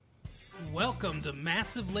welcome to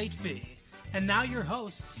Massive Late Fee. And now your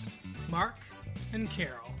hosts, Mark and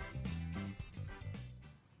Carol.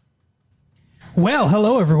 Well,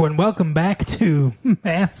 hello everyone. Welcome back to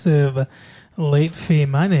Massive Late Fee.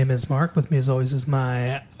 My name is Mark. With me as always is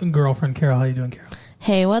my girlfriend, Carol. How you doing, Carol?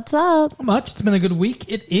 Hey, what's up? Not much. It's been a good week.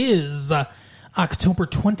 It is October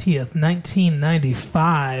 20th,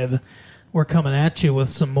 1995. We're coming at you with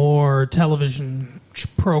some more television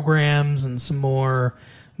programs and some more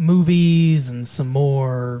movies and some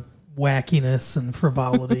more wackiness and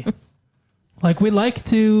frivolity. Like we like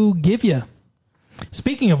to give you.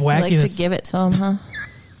 Speaking of wackiness... You like to give it to him, huh?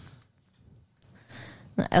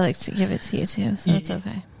 I like to give it to you, too, so it's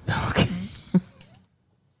okay. Okay.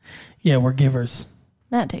 Yeah, we're givers.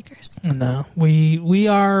 Not takers. No, we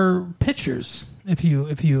are pitchers, if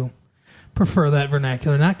you prefer that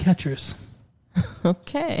vernacular, not catchers.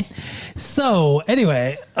 Okay. So,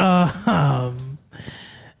 anyway,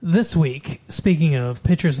 this week, speaking of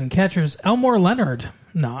pitchers and catchers, Elmore Leonard.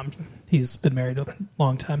 No, he's been married a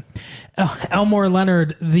long time. Elmore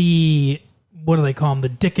Leonard, what do they call him? The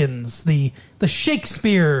Dickens, the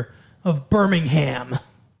Shakespeare of Birmingham.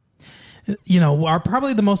 You know, are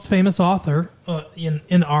probably the most famous author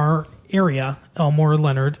in our area, Elmore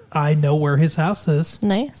Leonard. I know where his house is.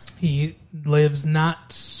 Nice. He lives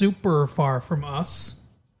not super far from us.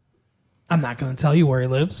 I'm not going to tell you where he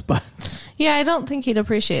lives, but... Yeah, I don't think he'd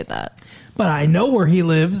appreciate that. But I know where he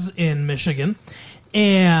lives in Michigan.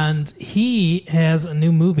 And he has a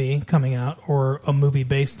new movie coming out, or a movie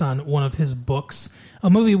based on one of his books. A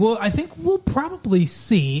movie I think we'll probably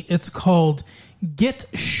see. It's called Get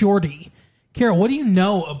Shorty. Carol, what do you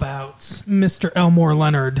know about Mr. Elmore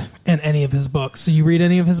Leonard and any of his books? Do you read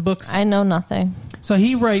any of his books? I know nothing. So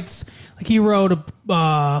he wrote a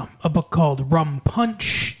book called Rum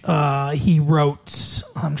Punch. He wrote,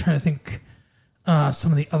 I'm trying to think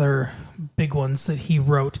some of the other big ones that he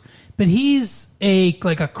wrote. But he's a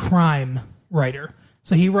crime writer.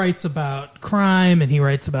 So he writes about crime and he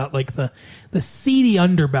writes about like the seedy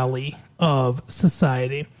underbelly of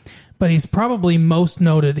society. But he's probably most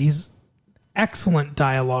noted, he's excellent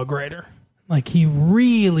dialogue writer. Like he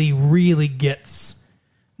really, really gets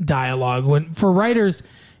dialogue. For writers,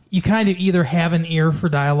 you kind of either have an ear for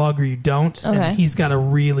dialogue or you don't. Okay. And he's got a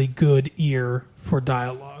really good ear for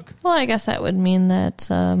dialogue. Well, I guess that would mean that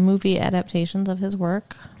movie adaptations of his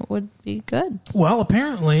work would be good. Well,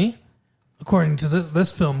 apparently, according to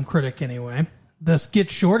this film critic anyway, this Get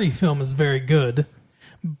Shorty film is very good.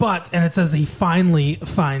 And it says he finally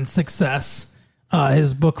finds success.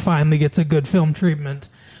 His book finally gets a good film treatment.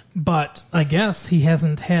 But I guess he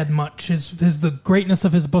hasn't had much. The greatness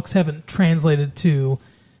of his books haven't translated to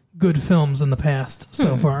good films in the past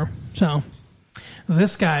so far. So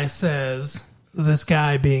this guy says, this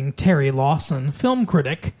guy being Terry Lawson, film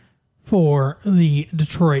critic for the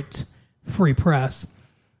Detroit Free Press,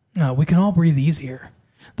 we can all breathe easier.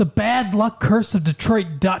 The bad luck curse of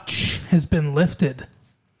Detroit Dutch has been lifted.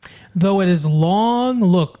 Though it has long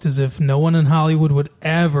looked as if no one in Hollywood would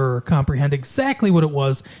ever comprehend exactly what it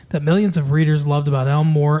was that millions of readers loved about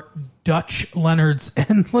Elmore Dutch Leonard's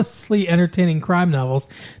endlessly entertaining crime novels,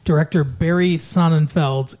 director Barry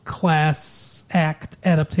Sonnenfeld's class act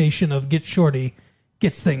adaptation of Get Shorty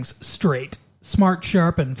gets things straight. Smart,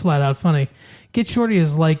 sharp, and flat-out funny. Get Shorty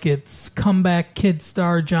is like its comeback kid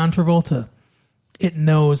star John Travolta. It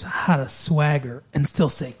knows how to swagger and still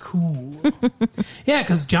say cool. Yeah,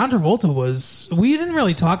 because John Travolta we didn't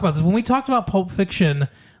really talk about this. When we talked about Pulp Fiction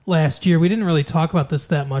last year, we didn't really talk about this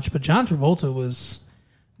that much, but John Travolta was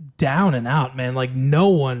down and out, man. Like, no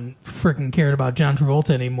one freaking cared about John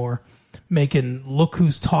Travolta anymore, making Look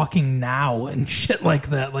Who's Talking Now and shit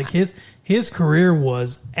like that. Like, his career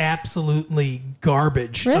was absolutely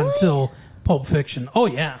garbage until Pulp Fiction. Oh,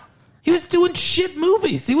 yeah. He was doing shit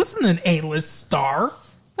movies. He wasn't an A-list star.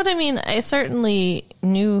 But I mean, I certainly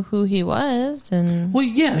knew who he was, and well,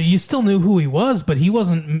 yeah, you still knew who he was, but he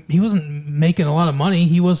wasn't making a lot of money.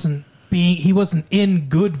 He wasn't in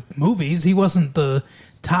good movies. He wasn't the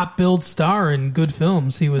top billed star in good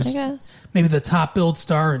films. He was maybe the top billed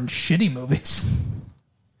star in shitty movies.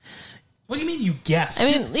 What do you mean you guessed? I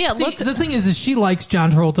mean, yeah, see, the thing is she likes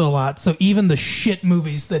John Travolta a lot, so even the shit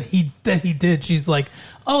movies that he did, she's like,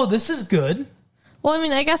 oh, this is good. Well, I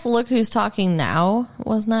mean, I guess Look Who's Talking Now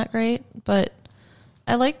was not great, but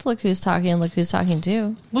I liked Look Who's Talking and Look Who's Talking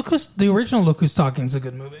Too. The original Look Who's Talking is a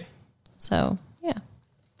good movie. So, yeah.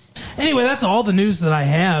 Anyway, that's all the news that I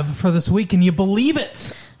have for this week. Can you believe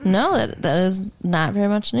it? No, that is not very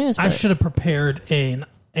much news. I should have prepared a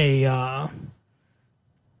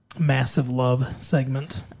Massive Love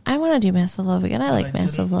segment. I want to do Massive Love again. I like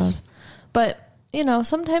Massive Love. But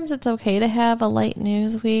sometimes it's okay to have a light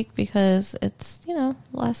news week because it's,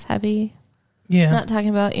 less heavy. Yeah. Not talking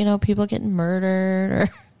about, people getting murdered or...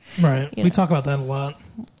 Right. We talk about that a lot.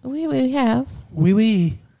 We have.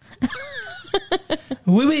 We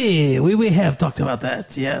have talked about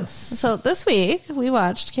that, yes. So this week, we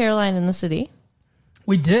watched Caroline in the City.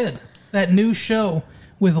 We did. That new show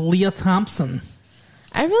with Leah Thompson.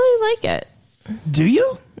 I really like it. Do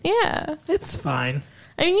you? Yeah. It's fine.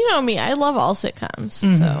 I mean, you know me. I love all sitcoms,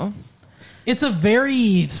 so... It's a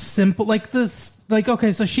very simple,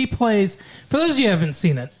 okay, so she plays, for those of you who haven't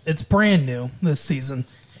seen it, it's brand new this season.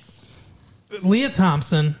 Leah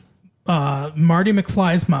Thompson, Marty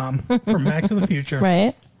McFly's mom from Back to the Future.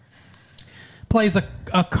 Right. Plays a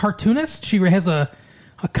cartoonist. She has a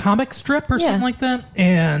comic strip or something like that.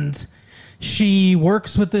 And she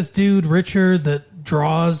works with this dude, Richard, that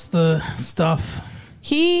draws the stuff.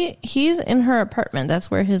 He's in her apartment. That's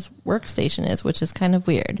where his workstation is, which is kind of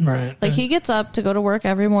weird. Right. He gets up to go to work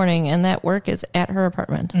every morning, and that work is at her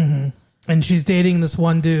apartment. Mm-hmm. And she's dating this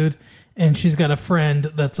one dude, and she's got a friend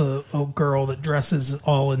that's a girl that dresses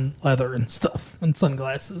all in leather and stuff and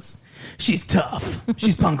sunglasses. She's tough.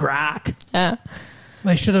 She's punk rock. Yeah.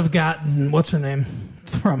 They should have gotten, what's her name,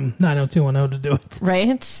 from 90210 to do it.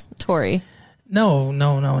 Right? Tori. No,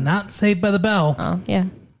 not Saved by the Bell. Oh, yeah.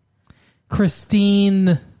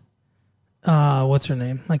 Christine, what's her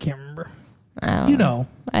name? I can't remember. I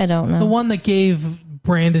don't know. The one that gave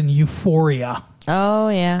Brandon Euphoria. Oh,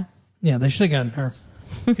 yeah. Yeah, they should have gotten her.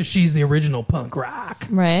 Because she's the original punk rock.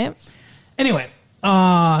 Right. Anyway,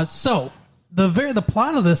 so the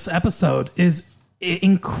plot of this episode is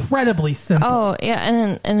incredibly simple. Oh, yeah,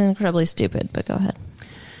 and incredibly stupid, but go ahead.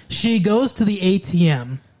 She goes to the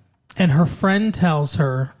ATM, and her friend tells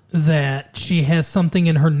her that she has something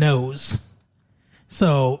in her nose.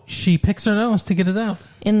 So she picks her nose to get it out.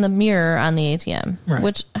 In the mirror on the ATM. Right.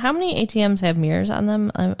 Which, how many ATMs have mirrors on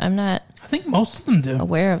them? I'm not I think most of them do.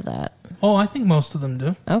 aware of that. Oh, I think most of them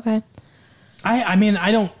do. Okay. I mean,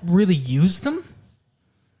 I don't really use them,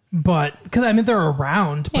 but because they're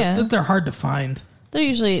around, but they're hard to find. They're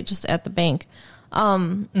usually just at the bank.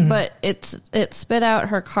 But it spit out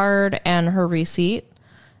her card and her receipt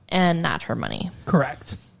and not her money.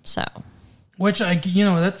 Correct. So, which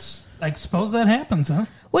that's, I suppose that happens, huh?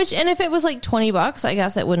 and if it was like $20, I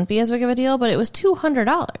guess it wouldn't be as big of a deal, but it was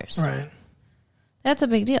 $200. Right. That's a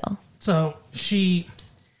big deal. So she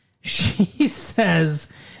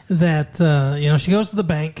says that, she goes to the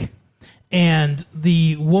bank and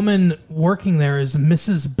the woman working there is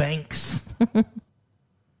Mrs. Banks.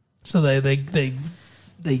 So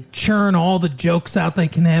they churn all the jokes out they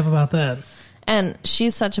can have about that. And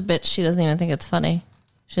she's such a bitch, she doesn't even think it's funny.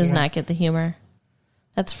 She does not get the humor.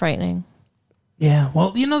 That's frightening. Yeah,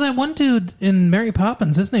 well, that one dude in Mary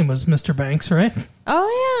Poppins, his name was Mr. Banks, right?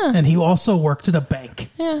 Oh, yeah. And he also worked at a bank.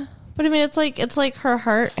 Yeah. But I mean, it's like her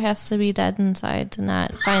heart has to be dead inside to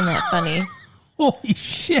not find that funny. Holy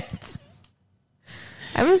shit.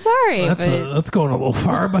 I'm sorry. That's going a little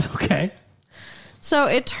far, but okay. So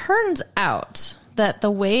it turns out that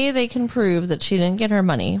the way they can prove that she didn't get her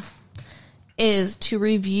money is to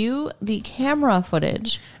review the camera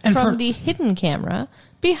footage from the hidden camera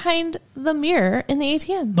behind the mirror in the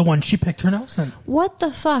ATM. The one she picked her nose in. What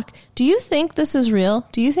the fuck? Do you think this is real?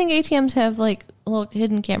 Do you think ATMs have little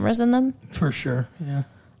hidden cameras in them? For sure, yeah.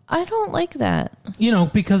 I don't like that.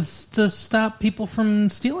 Because to stop people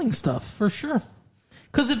from stealing stuff, for sure.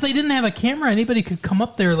 Because if they didn't have a camera, anybody could come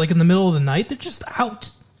up there in the middle of the night. They're just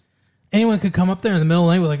out. Anyone could come up there in the middle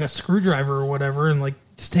of the night with a screwdriver or whatever and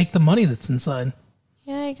just take the money that's inside.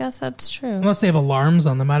 Yeah, I guess that's true. Unless they have alarms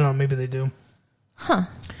on them. I don't know. Maybe they do. Huh.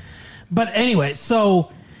 But anyway,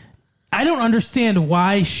 so I don't understand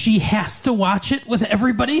why she has to watch it with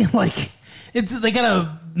everybody. They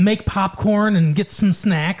gotta make popcorn and get some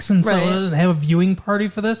snacks and soda and have a viewing party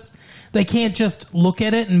for this. They can't just look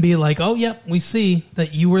at it and be like, "Oh, yep, we see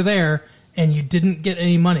that you were there and you didn't get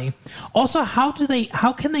any money." Also, how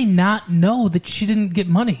can they not know that she didn't get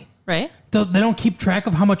money? Right. They don't keep track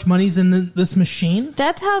of how much money's in this machine?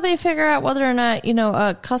 That's how they figure out whether or not,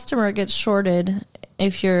 a customer gets shorted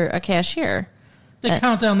if you're a cashier. They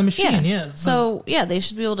count down the machine, yeah. So, they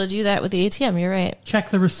should be able to do that with the ATM. You're right. Check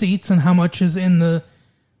the receipts and how much is in the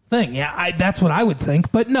thing. Yeah, that's what I would think.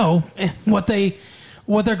 But no, what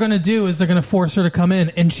they're going to do is they're going to force her to come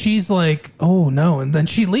in. And she's like, oh, no. And then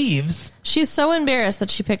she leaves. She's so embarrassed that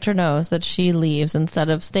she picked her nose that she leaves instead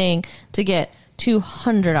of staying to get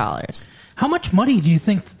 $200. How much money do you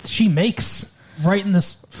think she makes writing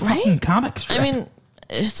this fucking comic strip? I mean,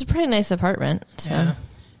 it's a pretty nice apartment. So. Yeah.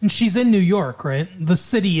 And she's in New York, right? The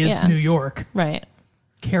city is New York. Right.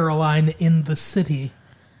 Caroline in the city.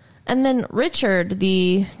 And then Richard,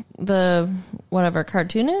 the whatever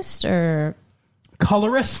cartoonist or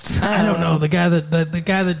colorist, I don't know, the guy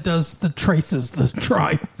that does the traces, the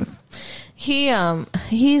drawings.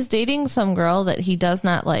 He's dating some girl that he does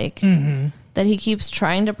not like, that he keeps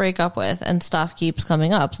trying to break up with, and stuff keeps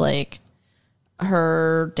coming up, like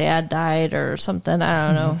her dad died or something. I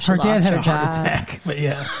don't know. Her dad had a heart attack, but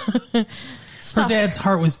yeah, her dad's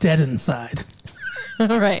heart was dead inside.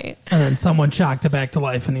 Right. And then someone shocked it back to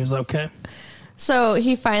life, and he was okay. So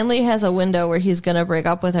he finally has a window where he's going to break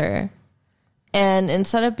up with her. And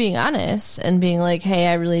instead of being honest and being like, hey,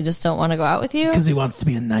 I really just don't want to go out with you. Because he wants to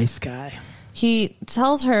be a nice guy. He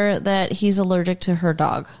tells her that he's allergic to her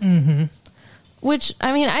dog. Mm-hmm. Which,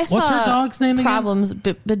 I mean, I saw... What's her dog's name problems,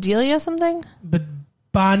 again? Bedelia something?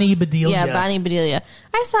 Bonnie Bedelia. Yeah, Bonnie Bedelia.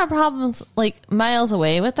 I saw problems, like, miles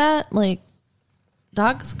away with that. Like,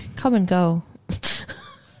 dogs come and go.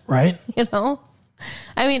 Right? You know?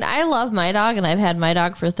 I mean, I love my dog, and I've had my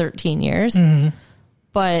dog for 13 years. Mm-hmm.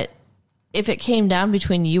 But if it came down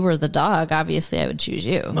between you or the dog, obviously I would choose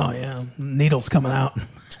you. Oh, yeah. Needle's coming out.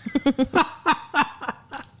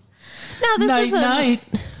 No,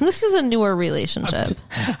 this is a newer relationship.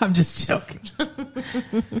 I'm just joking.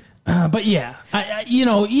 But yeah,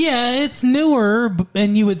 it's newer,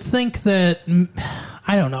 and you would think that,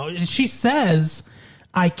 I don't know. She says,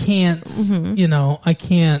 I can't, I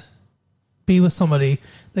can't be with somebody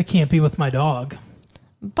that can't be with my dog.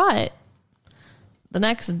 But the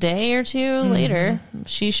next day or two later,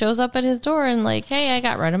 she shows up at his door and like, hey, I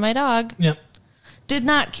got rid of my dog. Yep. Did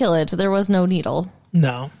not kill it. There was no needle.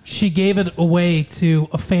 No. She gave it away to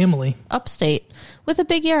a family. Upstate with a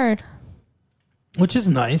big yard. Which is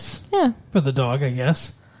nice. Yeah. For the dog, I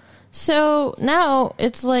guess. So now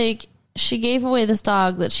it's like she gave away this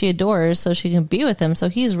dog that she adores so she can be with him. So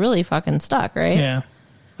he's really fucking stuck, right? Yeah.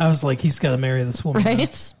 I was like, he's got to marry this woman.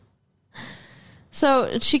 Right? Now.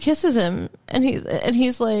 So she kisses him and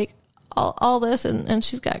he's like, all this and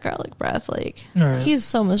she's got garlic breath. Like, right. He's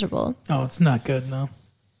so miserable. Oh, it's not good, no.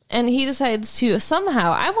 And he decides to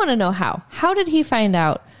somehow, I want to know how. How did he find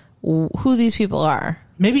out who these people are?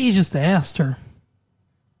 Maybe he just asked her.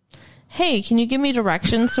 Hey, can you give me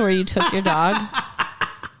directions to where you took your dog?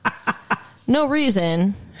 No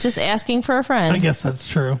reason. Just asking for a friend. I guess that's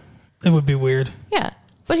true. It would be weird. Yeah.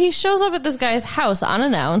 But he shows up at this guy's house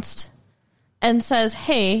unannounced and says,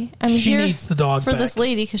 hey, she needs the dog for back. this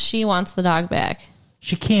lady because she wants the dog back.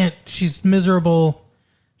 She can't. She's miserable.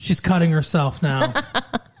 She's cutting herself now.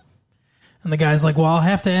 And the guy's like, well, I'll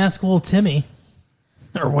have to ask little Timmy.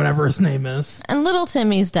 Or whatever his name is. And little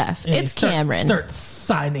Timmy's deaf. And it's Cameron. Start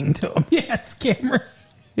signing to him. Yeah, it's Cameron.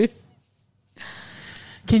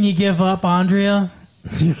 Can you give up Andrea?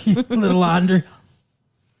 Little Andrea.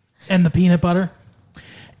 And the peanut butter.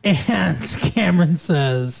 And Cameron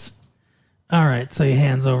says, all right. So he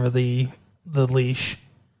hands over the leash.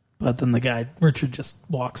 But then the guy, Richard, just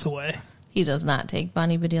walks away. He does not take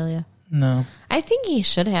Bonnie Bedelia. No. I think he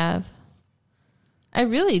should have. I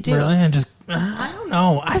really do. Really? And just, I don't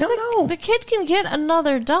know. I don't know. The kid can get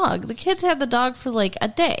another dog. The kid's had the dog for like a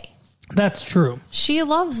day. That's true. She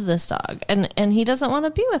loves this dog, and he doesn't want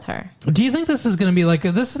to be with her. Do you think this is going to be like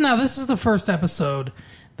this is the first episode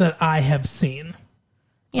that I have seen?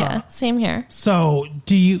 Yeah, same here. So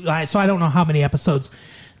I don't know how many episodes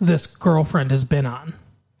this girlfriend has been on.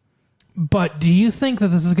 But do you think that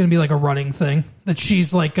this is going to be like a running thing? That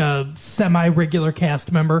she's like a semi-regular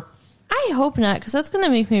cast member? I hope not, because that's going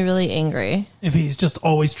to make me really angry. If he's just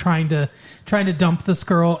always trying to dump this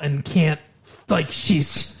girl and can't, like she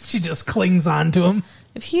just clings on to him.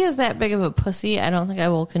 If he is that big of a pussy, I don't think I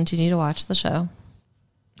will continue to watch the show.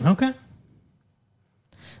 Okay.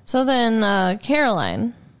 So then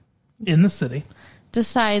Caroline, in the city,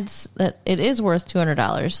 decides that it is worth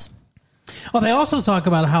 $200. Oh, they also talk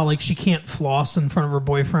about how like she can't floss in front of her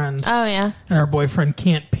boyfriend. Oh yeah, and her boyfriend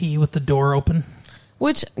can't pee with the door open.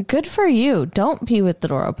 Which, good for you. Don't pee with the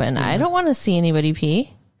door open. Yeah. I don't want to see anybody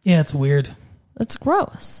pee. Yeah, it's weird. It's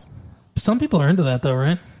gross. Some people are into that, though,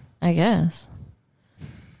 right? I guess.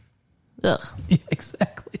 Ugh. Yeah,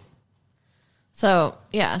 exactly. So,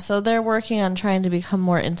 yeah. So they're working on trying to become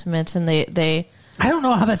more intimate, and they I don't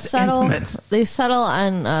know how that's intimate. They settle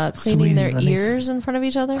on cleaning their ears in front of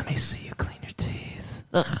each other. Let me see you clean your teeth.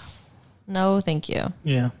 Ugh. No, thank you.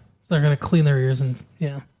 Yeah. They're going to clean their ears and,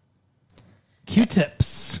 yeah.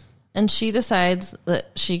 Q-tips. And she decides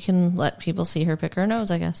that she can let people see her pick her nose,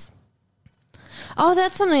 I guess. Oh,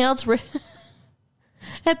 that's something else.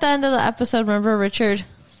 At the end of the episode, remember Richard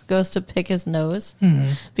goes to pick his nose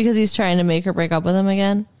because he's trying to make her break up with him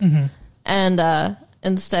again? Mm-hmm. And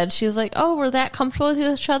Instead, she's like, "Oh, we're that comfortable with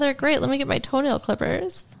each other. Great, let me get my toenail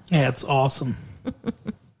clippers." Yeah, it's awesome.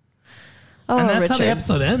 Oh, and that's Richard, how the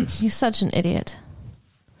episode ends. He's such an idiot.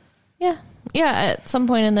 Yeah. At some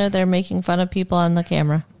point in there, they're making fun of people on the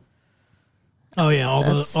camera. Oh yeah,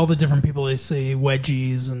 all the different people they see,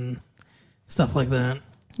 wedgies and stuff like that.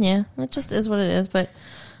 Yeah, it just is what it is. But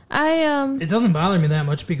it doesn't bother me that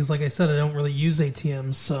much because, like I said, I don't really use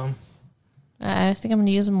ATMs, so I think I'm going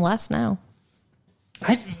to use them less now.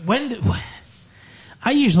 I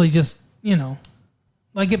usually just,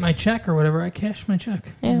 I get my check or whatever, I cash my check.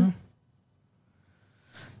 Yeah.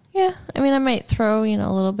 Yeah, I mean, I might throw, a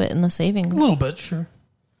little bit in the savings. A little bit, sure.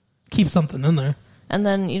 Keep something in there. And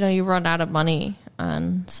then, you run out of money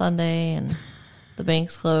on Sunday and the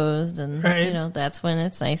bank's closed and, right. That's when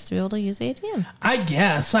it's nice to be able to use the ATM. I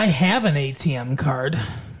guess I have an ATM card,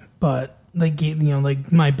 but they gave,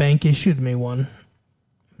 my bank issued me one,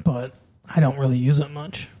 but I don't really use it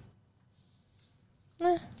much.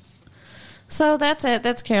 So that's it.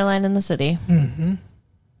 That's Caroline in the City. Mm-hmm.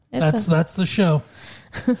 That's the show.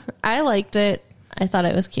 I liked it. I thought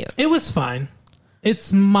it was cute. It was fine.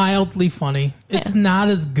 It's mildly funny. It's not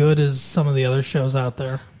as good as some of the other shows out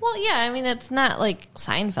there. Well, yeah, I mean, it's not like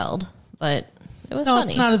Seinfeld, but it was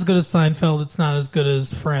funny. It's not as good as Seinfeld. It's not as good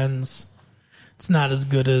as Friends. It's not as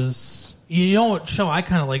good as... You know what show I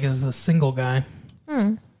kind of like is The Single Guy.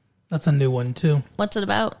 That's a new one, too. What's it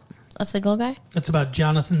about? A single guy? It's about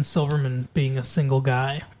Jonathan Silverman being a single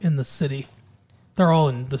guy in the city. They're all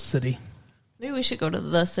in the city. Maybe we should go to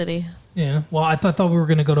the city. Yeah. Well, I thought we were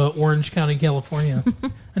going to go to Orange County, California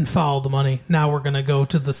and follow the money. Now we're going to go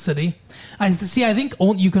to the city. I think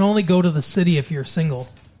you can only go to the city if you're single.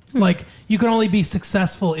 Like, you can only be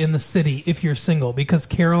successful in the city if you're single because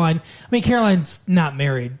Caroline's not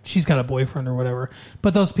married. She's got a boyfriend or whatever.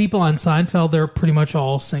 But those people on Seinfeld, they're pretty much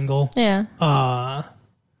all single. Yeah.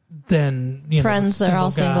 Then, Friends, they're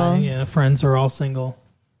all single. Yeah, Friends are all single.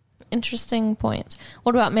 Interesting points.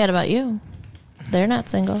 What about Mad About You? They're not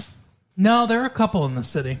single. No, there are a couple in the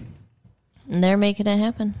city. And they're making it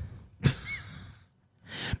happen.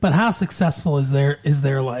 But how successful is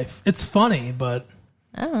their life? It's funny, but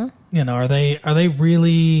I don't know. Are they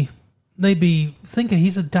really? They'd be thinking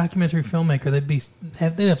he's a documentary filmmaker.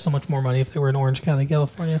 They'd have so much more money if they were in Orange County,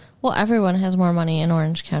 California. Well, everyone has more money in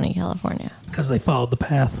Orange County, California, because they followed the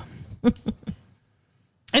path.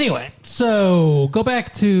 Anyway, so go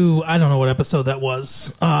back to, I don't know what episode that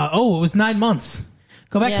was. It was 9 months.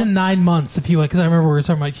 Go back to 9 months if you want, because I remember we were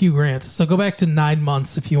talking about Hugh Grant. So go back to 9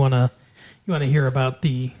 months if you want to hear about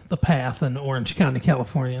the path in Orange County,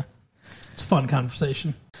 California. It's a fun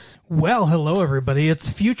conversation. Well, hello everybody. It's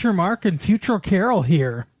Future Mark and Future Carol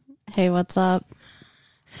here. Hey, what's up?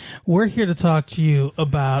 We're here to talk to you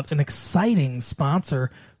about an exciting sponsor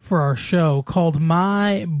for our show called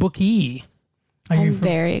MyBookie. I'm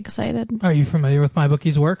very excited. Are you familiar with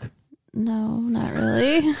MyBookie's work? No, not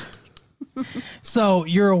really. So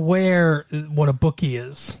you're aware what a bookie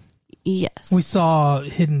is? Yes. We saw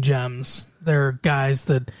Hidden Gems. They're guys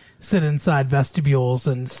that sit inside vestibules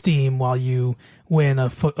and steam while you win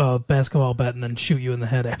a basketball bet and then shoot you in the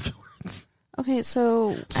head afterwards. Okay,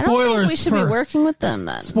 so Spoilers I don't think we should be working with them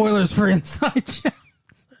then. Spoilers for Inside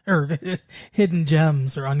Gems. Or Hidden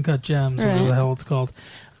Gems or Uncut Gems, whatever the hell it's called.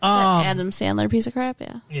 That Adam Sandler piece of crap,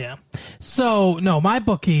 yeah. Yeah. So, no,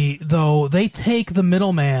 MyBookie, though, they take the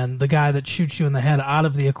middleman, the guy that shoots you in the head, out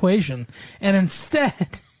of the equation. And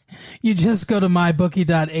instead, you just go to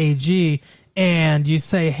mybookie.ag and you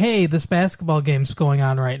say, hey, this basketball game's going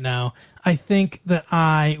on right now. I think that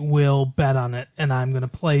I will bet on it, and I'm going to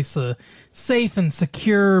place a safe and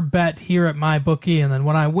secure bet here at MyBookie, and then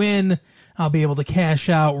when I win, I'll be able to cash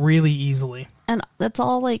out really easily. And that's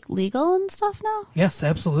all like legal and stuff now? Yes,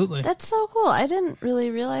 absolutely. That's so cool. I didn't really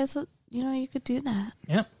realize that, you could do that.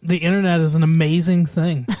 Yep. The internet is an amazing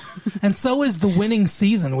thing. And so is the winning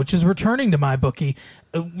season, which is returning to MyBookie.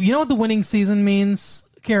 You know what the winning season means,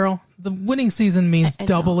 Carol? The winning season means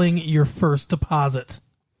doubling your first deposit.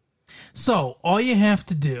 So all you have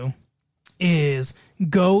to do is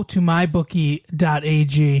go to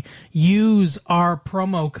mybookie.ag, use our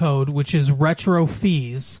promo code, which is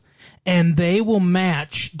RetroFees, and they will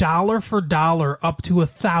match dollar for dollar up to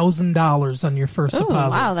 $1,000 on your first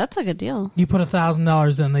deposit. Wow, that's a good deal. You put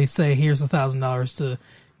 $1,000 in, they say, here's $1,000 to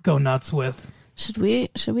go nuts with. Should we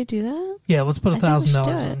do that? Yeah, let's put $1,000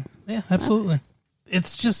 in. in. Yeah, absolutely.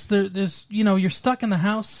 It's just there's you're stuck in the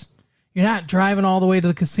house. You're not driving all the way to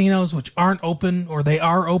the casinos, which aren't open, or they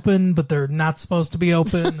are open, but they're not supposed to be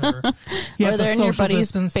open. Or you have they're in your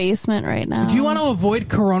buddy's basement right now. Do you want to avoid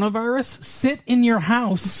coronavirus? Sit in your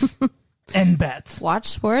house and bet. Watch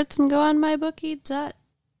sports and go on mybookie.ag.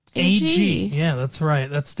 AG. Yeah, that's right.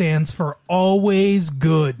 That stands for always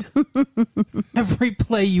good. Every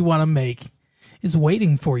play you want to make is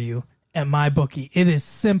waiting for you at MyBookie. It is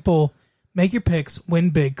simple. Make your picks, win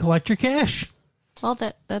big, collect your cash. Well,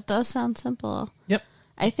 that does sound simple. Yep.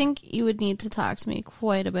 I think you would need to talk to me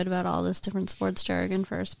quite a bit about all this different sports jargon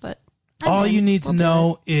first, but all you need to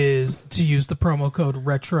know is to use the promo code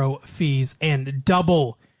RETROFEES and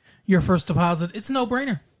double your first deposit. It's a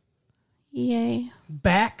no-brainer. Yay.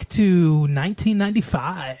 Back to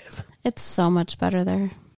 1995. It's so much better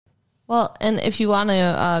there. Well, and if you want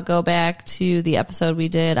to go back to the episode we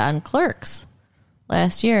did on Clerks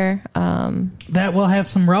last year. That will have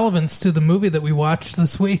some relevance to the movie that we watched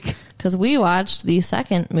this week. Because we watched the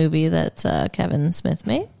second movie that Kevin Smith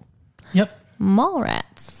made. Yep.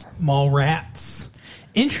 Mallrats. Mallrats.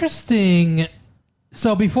 Interesting.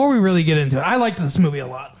 So before we really get into it, I liked this movie a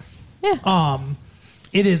lot. Yeah.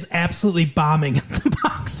 It is absolutely bombing at the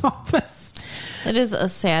box office. It is a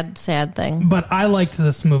sad, sad thing. But I liked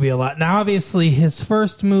this movie a lot. Now, obviously, his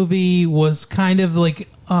first movie was kind of like, it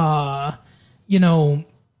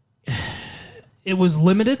was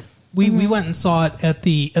limited. We went and saw it at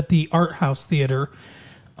the Art House Theater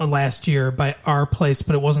last year by our place,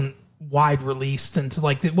 but it wasn't wide released into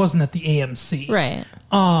it wasn't at the AMC. Right.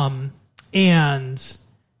 And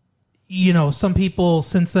some people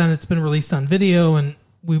since then it's been released on video, and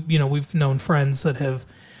we've known friends that have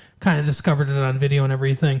kind of discovered it on video and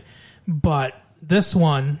everything. But this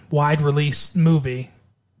one, wide release movie,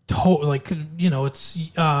 it's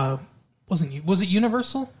was it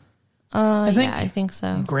Universal? I think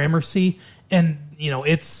so. Gramercy, and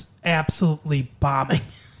it's absolutely bombing.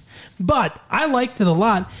 But I liked it a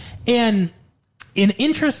lot, and an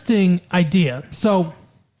interesting idea. So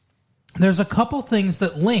there's a couple things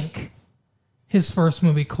that link his first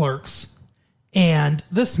movie, Clerks, and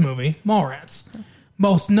this movie, Mallrats.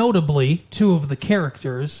 Most notably, two of the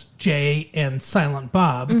characters, Jay and Silent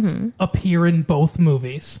Bob, appear in both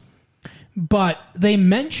movies. But they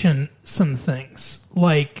mention some things,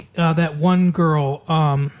 like that one girl,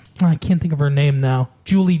 I can't think of her name now,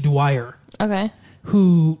 Julie Dwyer. Okay.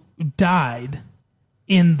 Who died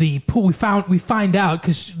in the pool. We find out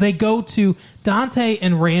because they go to, Dante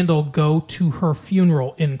and Randall go to her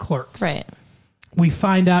funeral in Clerks. Right. We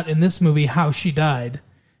find out in this movie how she died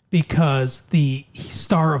because the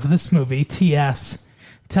star of this movie, T.S.,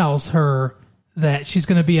 tells her that she's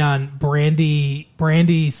going to be on Brandy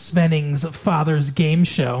Svenning's father's game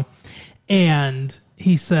show. And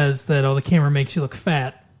he says that, the camera makes you look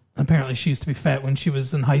fat. Apparently she used to be fat when she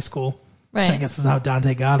was in high school. Right. Which I guess is how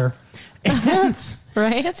Dante got her. And,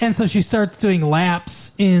 right. And so she starts doing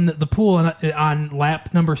laps in the pool on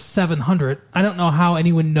lap number 700. I don't know how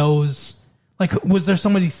anyone knows. Was there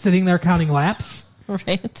somebody sitting there counting laps?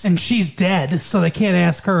 Right. And she's dead, so they can't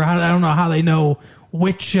ask her. I don't know how they know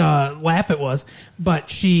which lap it was, but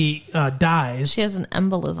she dies. She has an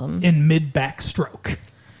embolism. In mid-backstroke,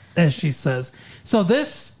 as she says. So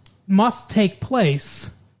this must take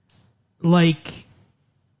place a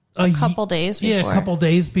couple days before. Yeah, a couple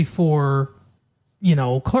days before,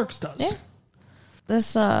 Clerks does. Yeah.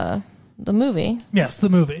 This, the movie. Yes, the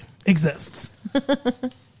movie exists.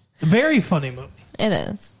 Very funny movie. It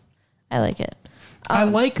is. I like it. I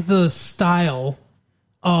like the style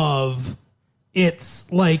of,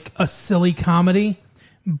 it's like a silly comedy,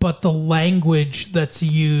 but the language that's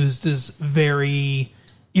used is very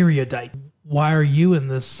erudite. Why are you in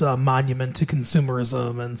this monument to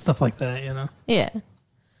consumerism and stuff like that, Yeah.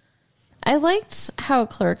 I liked how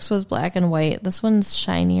Clerks was black and white. This one's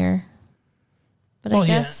shinier. But I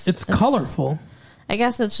guess it's colorful. I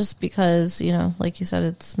guess it's just because, like you said,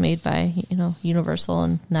 it's made by, Universal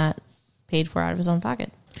and not paid for out of his own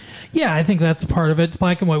pocket. Yeah, I think that's part of it.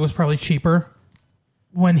 Black and white was probably cheaper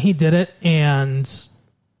when he did it, and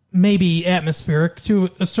maybe atmospheric to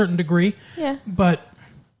a certain degree. Yeah. But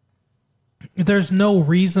there's no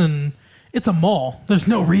reason. It's a mall. There's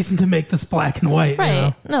no reason to make this black and white.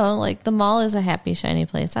 Right. No, the mall is a happy, shiny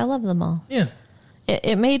place. I love the mall. Yeah.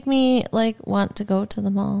 It made me, want to go to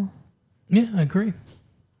the mall. Yeah, I agree.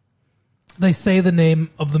 They say the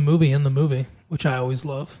name of the movie in the movie, which I always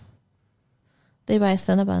love. They buy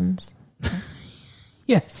Cinnabons.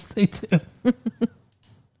 Yes, they do.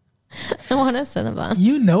 I want a Cinnabon.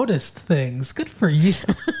 You noticed things. Good for you.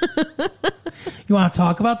 You want to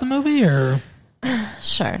talk about the movie, or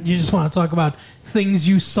Sure. you just want to talk about things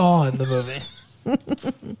you saw in the movie?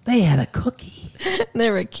 They had a cookie.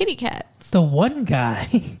 There were kitty cats. The one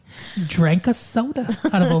guy drank a soda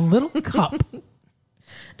out of a little cup.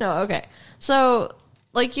 No, okay. So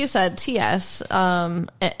like you said, T.S.,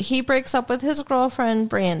 he breaks up with his girlfriend,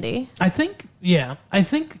 Brandy. I think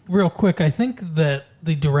real quick, I think that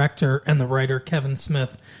the director and the writer, Kevin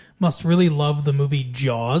Smith, must really love the movie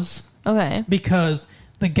Jaws. Okay. Because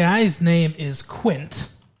the guy's name is Quint.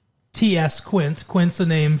 T.S. Quint. Quint's a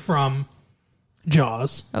name from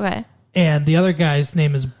Jaws. Okay. And the other guy's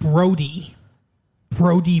name is Brody.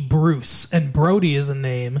 Brody Bruce. And Brody is a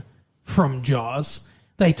name from Jaws.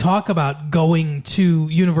 They talk about going to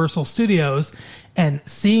Universal Studios and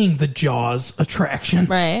seeing the Jaws attraction.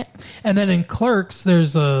 Right. And then in Clerks,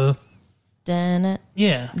 there's a...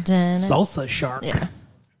 salsa shark. Yeah.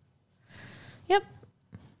 Yep.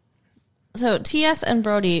 So T.S. and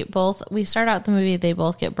Brody we start out the movie, they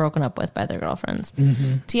both get broken up with by their girlfriends.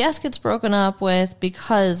 Mm-hmm. T.S. gets broken up with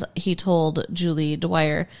because he told Julie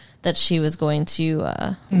Dwyer that she was going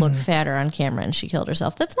to look fatter on camera and she killed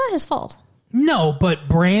herself. That's not his fault. No, but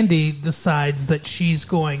Brandy decides that she's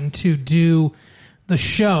going to do the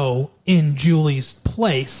show in Julie's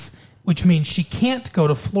place, which means she can't go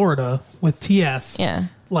to Florida with T.S.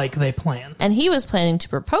 like they planned. And he was planning to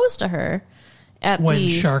propose to her when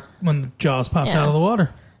the Jaws popped out of the water.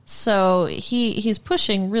 So he's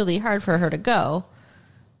pushing really hard for her to go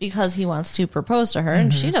because he wants to propose to her,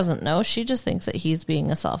 and she doesn't know. She just thinks that he's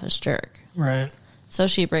being a selfish jerk. Right. So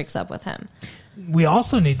she breaks up with him. We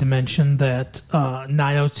also need to mention that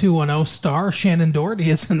 90210 star Shannon Doherty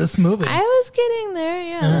is in this movie. I was getting there,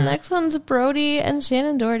 yeah. The next one's Brody and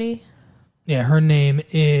Shannon Doherty. Yeah, her name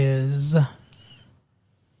is...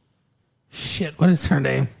 Shit, what is her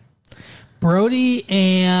name? Brody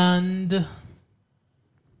and...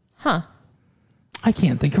 Huh. I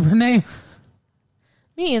can't think of her name.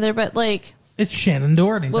 Me either, but like... It's Shannon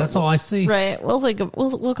Doherty. That's all I see. Right. We'll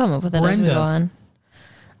come up with it as we go on.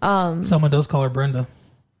 Someone does call her Brenda.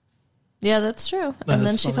 Yeah, that's true. And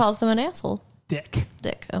then she calls them an asshole. Dick.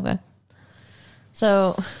 Okay.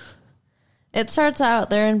 So it starts out,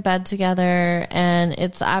 they're in bed together, and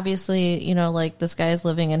it's obviously, like this guy's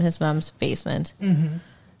living in his mom's basement. Mm-hmm.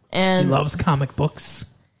 And he loves comic books.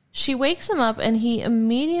 She wakes him up, and he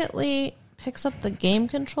immediately picks up the game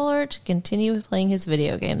controller to continue playing his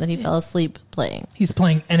video game that he fell asleep playing. He's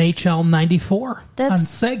playing NHL 94 on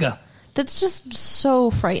Sega. That's just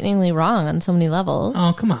so frighteningly wrong on so many levels.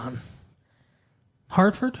 Oh, come on.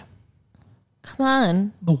 Hartford? Come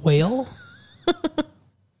on. The Whale?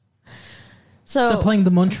 So they're playing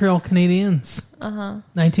the Montreal Canadiens.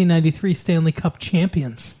 1993 Stanley Cup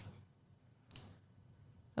champions.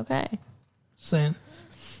 Okay. Saying.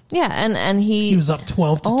 Yeah, and he was up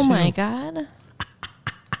 12-2. Oh my god. Do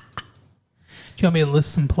you want me to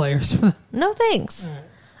list some players for them? No thanks. Right.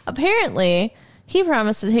 Apparently, he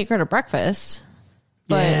promised to take her to breakfast,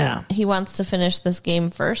 but he wants to finish this game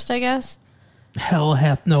first, I guess. Hell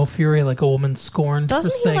hath no fury like a woman scorned.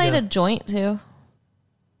 Doesn't he light a joint too?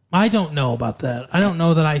 I don't know about that. I don't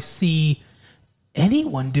know that I see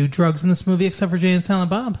anyone do drugs in this movie except for Jay and Silent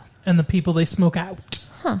Bob and the people they smoke out.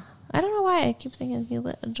 Huh. I don't know why I keep thinking he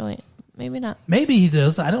lit a joint. Maybe not. Maybe he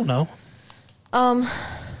does. I don't know.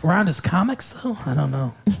 Around his comics, though? I don't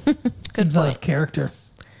know. Seems out of character.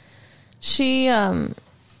 She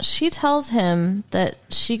tells him that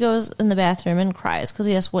she goes in the bathroom and cries because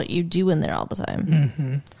he asks what you do in there all the time.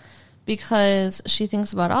 Mm-hmm. Because she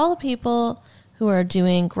thinks about all the people who are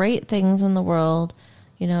doing great things in the world,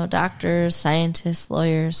 doctors, scientists,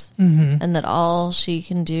 lawyers, and that all she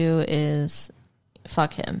can do is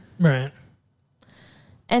fuck him. Right.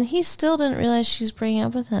 And he still didn't realize she's breaking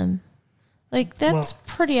up with him. Like, that's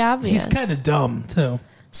pretty obvious. He's kind of dumb, too.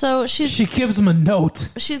 So she gives him a note.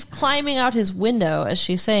 She's climbing out his window as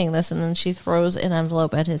she's saying this, and then she throws an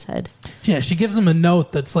envelope at his head. Yeah, she gives him a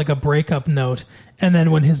note that's like a breakup note. And then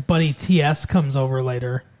when his buddy T.S. comes over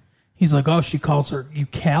later, he's like, oh, she calls her you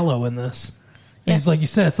callow in this. And he's like, you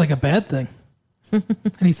said it's like a bad thing.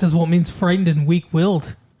 And he says, well, it means frightened and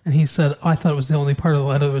weak-willed. And he said, oh, I thought it was the only part of the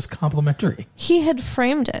letter that was complimentary. He had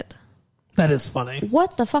framed it. That is funny.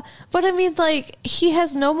 What the fuck? But I mean, like, he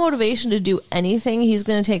has no motivation to do anything. He's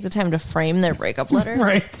going to take the time to frame their breakup letter.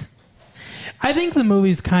 Right. I think the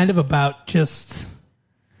movie's kind of about just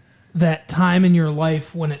that time in your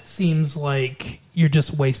life when it seems like you're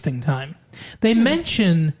just wasting time. They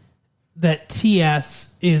mention that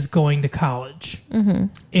T.S. is going to college. Mm-hmm.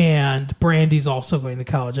 And Brandy's also going to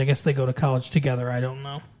college. I guess they go to college together. I don't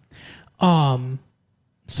know.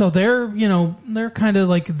 So they're kind of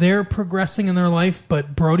like they're progressing in their life,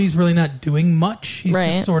 but Brody's really not doing much. He's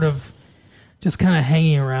just sort of just kind of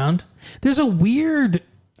hanging around. There's a weird,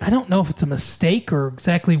 I don't know if it's a mistake or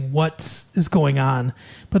exactly what is going on,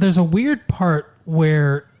 but there's a weird part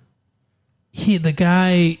where the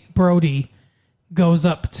guy, Brody, goes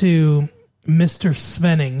up to Mr.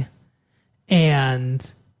 Svenning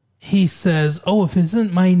and he says, "Oh, if it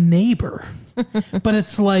isn't my neighbor." But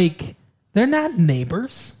it's like, they're not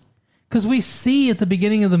neighbors. Because we see at the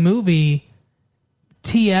beginning of the movie,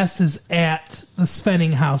 T.S. is at the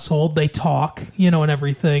Svenning household. They talk, and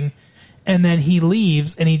everything. And then he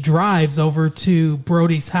leaves and he drives over to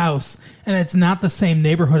Brody's house. And it's not the same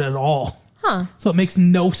neighborhood at all. Huh. So it makes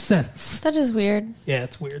no sense. That is weird. Yeah,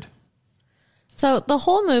 it's weird. So the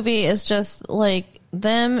whole movie is just like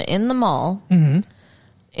them in the mall,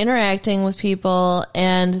 interacting with people,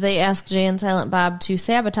 and they ask Jay and Silent Bob to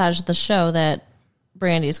sabotage the show that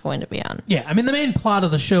Brandy's going to be on. Yeah, I mean, the main plot of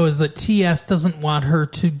the show is that T.S. doesn't want her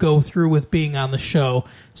to go through with being on the show,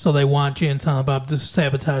 so they want Jay and Silent Bob to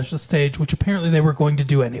sabotage the stage, which apparently they were going to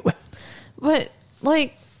do anyway. But,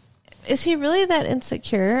 like, is he really that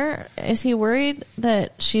insecure? Is he worried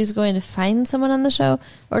that she's going to find someone on the show?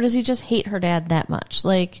 Or does he just hate her dad that much?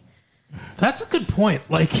 Like, that's a good point.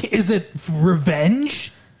 Like, is it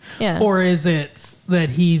revenge? Yeah. Or is it that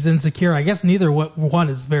he's insecure? I guess neither one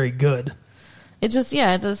is very good. It just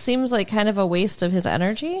seems like kind of a waste of his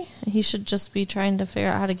energy. He should just be trying to figure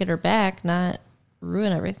out how to get her back, not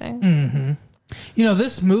ruin everything. Mm-hmm.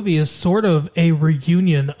 This movie is sort of a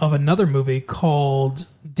reunion of another movie called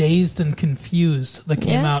Dazed and Confused that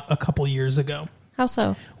came out a couple years ago. How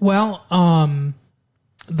so? Well,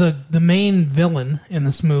 the main villain in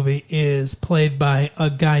this movie is played by a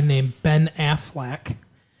guy named Ben Affleck,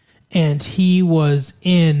 and he was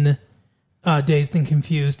in Dazed and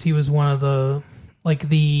Confused. He was one of the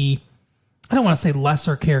I don't want to say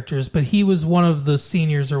lesser characters, but he was one of the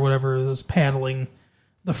seniors or whatever that was paddling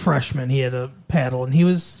the freshman. He had a paddle, and he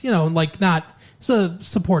was, it's a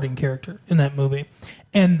supporting character in that movie.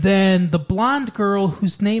 And then the blonde girl,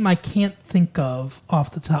 whose name I can't think of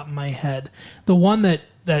off the top of my head, the one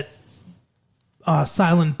that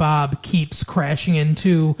Silent Bob keeps crashing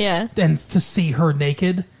into, and to see her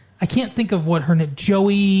naked. I can't think of what her name.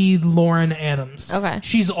 Joey Lauren Adams. Okay,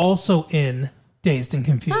 she's also in Dazed and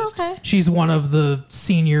Confused. Oh, okay. She's one of the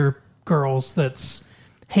senior girls that's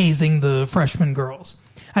hazing the freshman girls.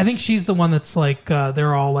 I think she's the one that's like,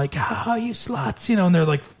 they're all like, "Oh, you sluts," and they're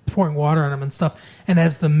like pouring water on them and stuff. And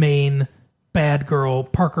as the main bad girl,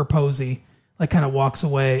 Parker Posey, kind of walks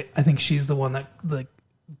away, I think she's the one that,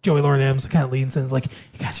 Joey Lauren Adams kind of leans in and is like,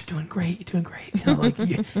 "You guys are doing great. You're doing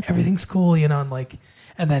great. Everything's cool,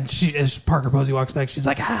 and then as Parker Posey walks back, she's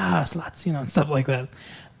like, sluts, and stuff like that.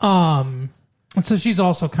 And so she's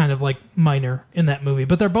also kind of minor in that movie,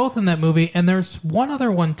 but they're both in that movie. And there's one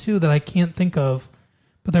other one too that I can't think of,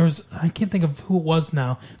 but I can't think of who it was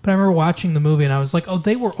now. But I remember watching the movie and I was like, oh,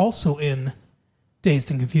 they were also in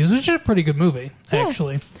Dazed and Confused, which is a pretty good movie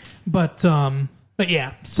actually. But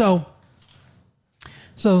yeah, so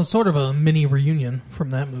sort of a mini reunion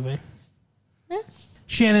from that movie. Yeah.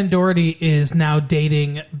 Shannon Doherty is now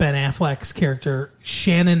dating Ben Affleck's character,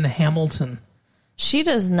 Shannon Hamilton. She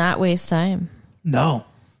does not waste time. No.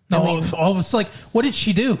 All of a sudden, what did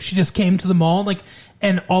she do? She just came to the mall,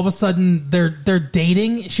 and all of a sudden they're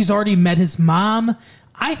dating. She's already met his mom.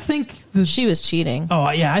 I think she was cheating. Oh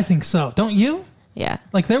yeah, I think so. Don't you? Yeah.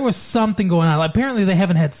 There was something going on. Apparently they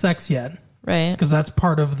haven't had sex yet. Right. Because that's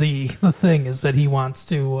part of the thing is that he wants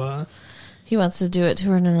to. He wants to do it to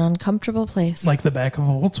her in an uncomfortable place, like the back of a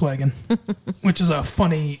Volkswagen, which is a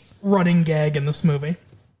funny running gag in this movie.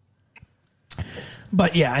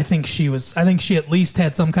 But yeah, I think she at least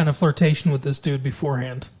had some kind of flirtation with this dude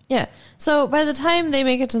beforehand. Yeah. So by the time they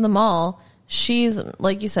make it to the mall, she's,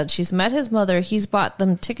 like you said, she's met his mother. He's bought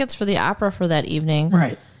them tickets for the opera for that evening.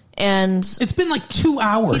 Right. And it's been 2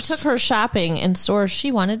 hours. He took her shopping in stores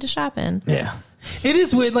she wanted to shop in. Yeah. It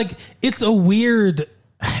is weird. It's a weird...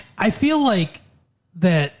 I feel like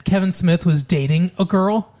that Kevin Smith was dating a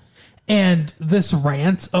girl, and this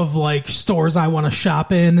rant of stores I want to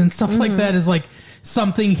shop in and stuff like that is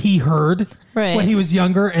something he heard when he was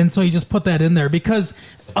younger, and so he just put that in there because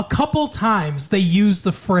a couple times they use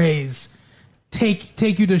the phrase take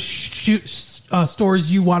you to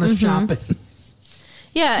stores you want to shop in.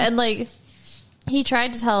 Yeah, and he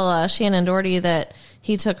tried to tell Shannon Doherty that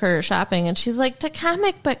he took her shopping, and she's like, to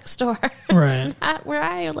comic book store. Right. It's not where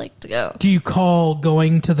I like to go. Do you call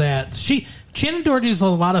going to that? Shannon Doherty does a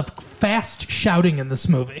lot of fast shouting in this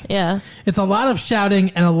movie. Yeah. It's a lot of shouting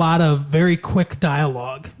and a lot of very quick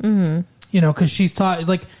dialogue. Mm-hmm. Because she's taught,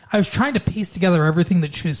 I was trying to piece together everything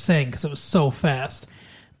that she was saying because it was so fast.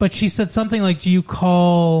 But she said something like, do you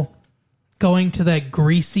call going to that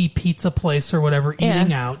greasy pizza place or whatever,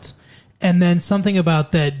 eating out? And then something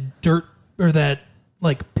about that dirt or that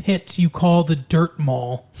pit you call the dirt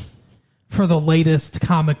mall for the latest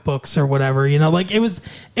comic books or whatever. You know, like it was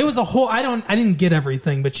a whole. I didn't get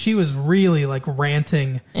everything, but she was really like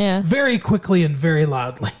ranting, very quickly and very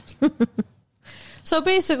loudly. So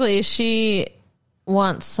basically, she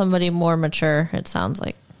wants somebody more mature. It sounds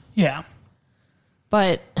like. Yeah.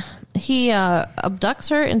 But he abducts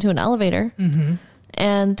her into an elevator,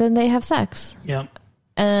 and then they have sex. Yep.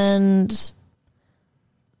 And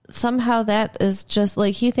somehow that is just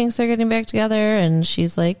like he thinks they're getting back together, and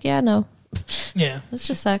she's like, "Yeah, no, yeah, it's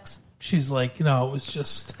just sex." She's like,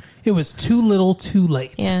 it was too little, too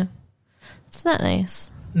late. Yeah, it's not nice.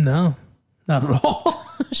 No, not at all.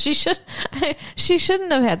 She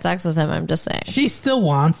shouldn't have had sex with him. I'm just saying. She still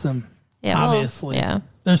wants him. Yeah, obviously. Well, yeah,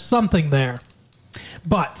 there's something there.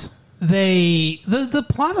 But the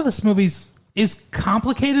plot of this movie is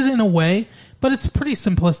complicated in a way, but it's pretty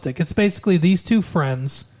simplistic. It's basically these two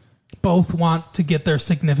friends both want to get their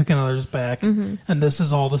significant others back, and this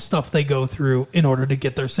is all the stuff they go through in order to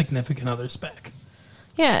get their significant others back.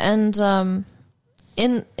 Yeah, and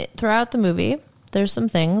throughout the movie, there's some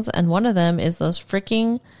things, and one of them is those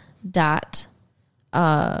freaking dot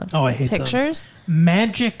I hate pictures.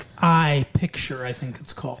 Magic Eye Picture, I think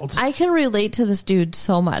it's called. I can relate to this dude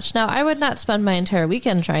so much. Now, I would not spend my entire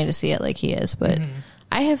weekend trying to see it like he is, but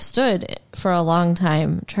I have stood for a long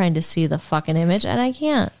time trying to see the fucking image, and I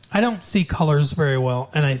can't. I don't see colors very well,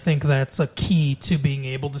 and I think that's a key to being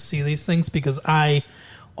able to see these things because I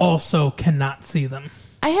also cannot see them.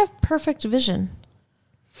 I have perfect vision,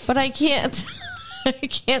 but I can't. I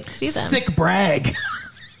can't see them. Sick brag.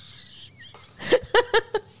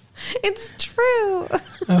 It's true.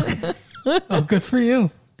 Okay. Oh, good for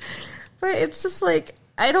you. But it's just like,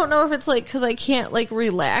 I don't know if it's like because I can't like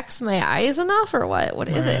relax my eyes enough or what. What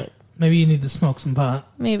is it? Maybe you need to smoke some pot.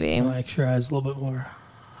 Maybe. Relax your eyes a little bit more.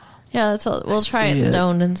 Yeah, we'll try it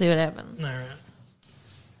stoned and see what happens. All right.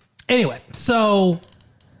 Anyway, so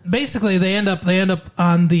basically they end up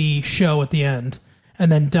on the show at the end, and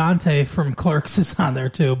then Dante from Clerks is on there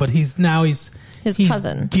too, but he's his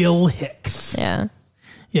cousin, Gil Hicks.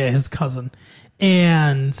 Yeah, his cousin,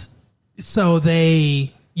 and so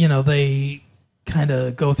they kind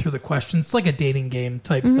of go through the questions. It's like a dating game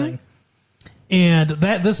type thing, and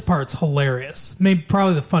this part's hilarious. Maybe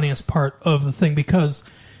probably the funniest part of the thing because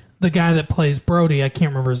the guy that plays Brody, I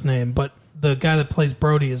can't remember his name, but the guy that plays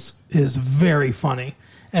Brody is very funny.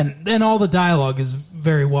 And all the dialogue is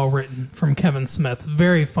very well written from Kevin Smith.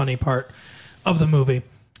 Very funny part of the movie.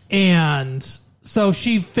 And so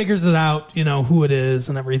she figures it out, who it is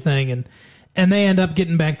and everything. And they end up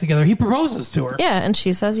getting back together. He proposes to her. Yeah, and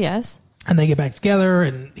she says yes. And they get back together,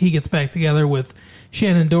 and he gets back together with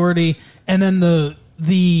Shannon Doherty. And then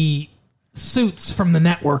the suits from the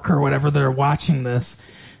network or whatever that are watching this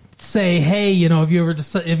say, hey,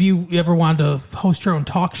 if you ever wanted to host your own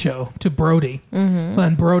talk show to Brody. So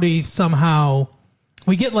then Brody somehow,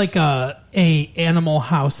 we get like a Animal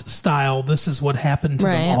House style, this is what happened to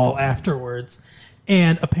them all afterwards.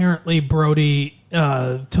 And apparently Brody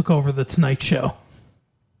took over the Tonight Show.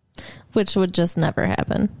 Which would just never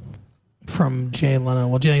happen. From Jay Leno.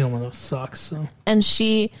 Well, Jay Leno sucks. So. And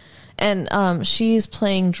she's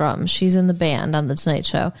playing drums. She's in the band on the Tonight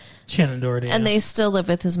Show. Shannon Doherty. And they still live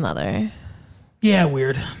with his mother. Yeah,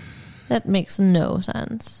 weird. That makes no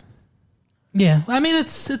sense. Yeah, I mean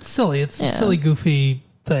it's silly. It's a silly, goofy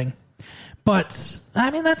thing. But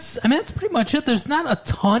that's pretty much it. There's not a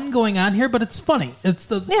ton going on here, but it's funny.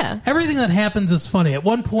 Everything that happens is funny. At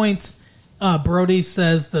one point, Brody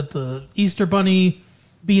says that the Easter Bunny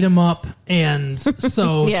beat him up, and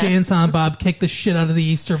so Jay and Silent Bob kick the shit out of the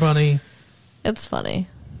Easter Bunny. It's funny.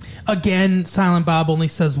 Again, Silent Bob only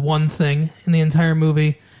says one thing in the entire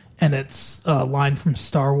movie, and it's a line from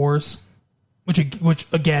Star Wars, which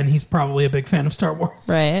again, he's probably a big fan of Star Wars.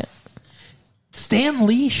 Right. Stan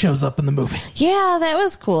Lee shows up in the movie. Yeah, that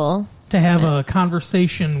was cool. To have a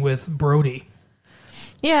conversation with Brody.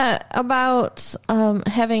 Yeah, about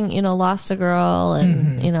having, lost a girl,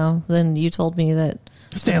 and, then you told me that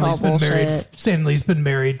Stan Lee's been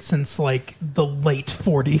married since, like, the late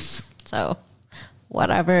 40s. So,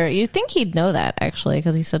 whatever. You'd think he'd know that, actually,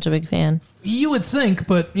 because he's such a big fan. You would think,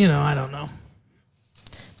 but, I don't know.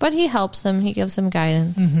 But he helps him. He gives him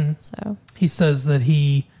guidance. So he says that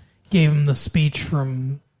he gave him the speech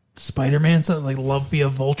from Spider-Man, so like "Love Be a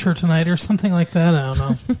Vulture Tonight" or something like that. I don't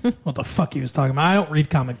know what the fuck he was talking about. I don't read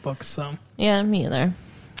comic books, so yeah, me either.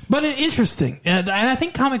 But interesting, and I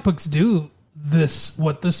think comic books do this.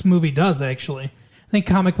 What this movie does, actually, I think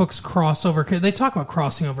comic books cross over. They talk about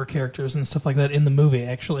crossing over characters and stuff like that in the movie,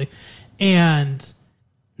 actually, and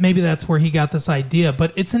maybe that's where he got this idea.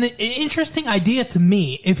 But it's an interesting idea to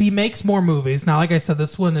me. If he makes more movies, now, like I said,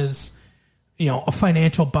 this one is a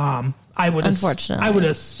financial bomb, I would Unfortunately. I would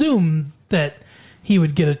assume that he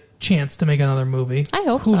would get a chance to make another movie. I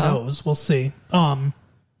hope Who so. knows? We'll see.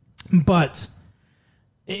 But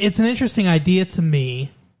it's an interesting idea to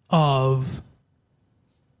me of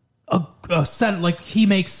a set, like he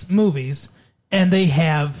makes movies and they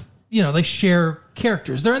have, they share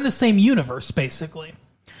characters. They're in the same universe, basically.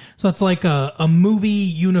 So it's like a movie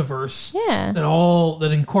universe that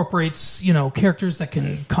incorporates, characters that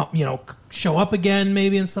can come, show up again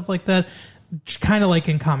maybe and stuff like that. Kind of like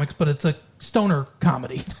in comics, but it's a stoner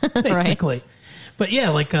comedy, basically. Right. But yeah,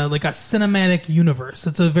 like a cinematic universe.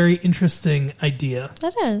 It's a very interesting idea.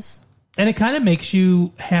 That is. And it kind of makes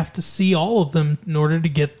you have to see all of them in order to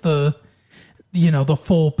get the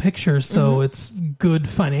full picture. So it's good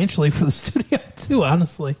financially for the studio too,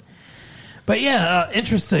 honestly. But yeah,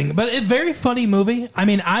 interesting. But a very funny movie. I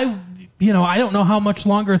mean, I don't know how much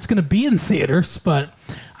longer it's going to be in theaters, but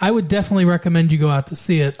I would definitely recommend you go out to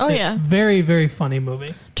see it. Oh, yeah. Very, very funny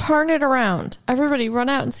movie. Turn it around. Everybody run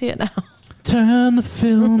out and see it now. Turn the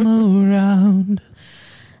film around.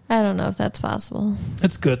 I don't know if that's possible.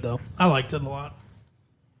 It's good, though. I liked it a lot.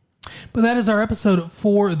 But that is our episode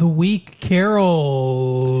for the week.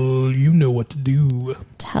 Carol, you know what to do.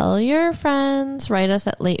 Tell your friends. Write us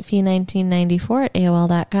at latefee1994 at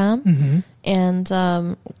AOL.com. And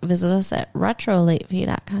visit us at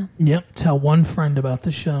retrolatefee.com. Yep. Tell one friend about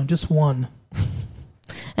the show. Just one.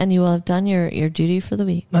 And you will have done your duty for the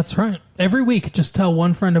week. That's right. Every week, just tell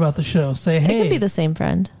one friend about the show. Say, hey. It can be the same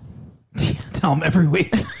friend. Tell them every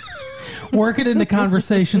week. Work it into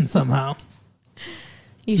conversation somehow.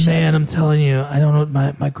 You should. Man, I'm telling you, I don't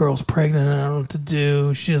know. My girl's pregnant. And I don't know what to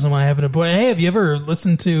do. She doesn't want to have an abortion. Hey, have you ever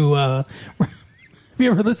listened to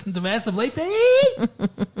Massive Late Fee?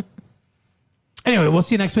 Anyway, we'll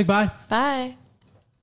see you next week. Bye. Bye.